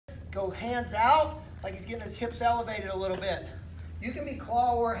go hands out like he's getting his hips elevated a little bit. You can be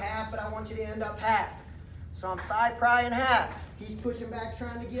claw or half, but I want you to end up half. So I'm thigh prying half. He's pushing back,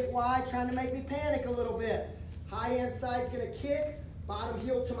 trying to get wide, trying to make me panic a little bit. High end side's gonna kick, bottom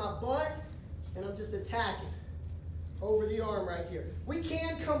heel to my butt, and I'm just attacking over the arm right here. We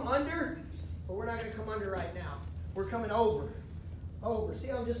can come under, but we're not gonna come under right now. We're coming over. Over. See,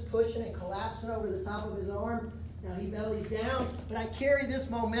 I'm just pushing and collapsing over the top of his arm. Now he bellies down, but I carry this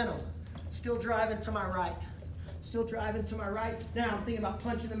momentum. Still driving to my right. Still driving to my right. Now I'm thinking about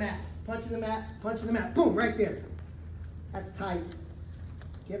punching the mat. Punching the mat, punching the mat. Boom, right there. That's tight.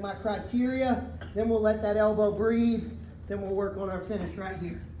 Get my criteria, then we'll let that elbow breathe, then we'll work on our finish right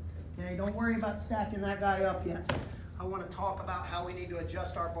here. Okay, don't worry about stacking that guy up yet. I want to talk about how we need to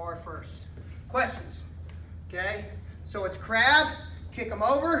adjust our bar first. Questions? Okay, so it's crab, kick him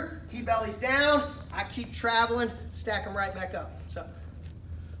over, he bellies down, I keep traveling, stack him right back up. So,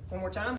 one more time.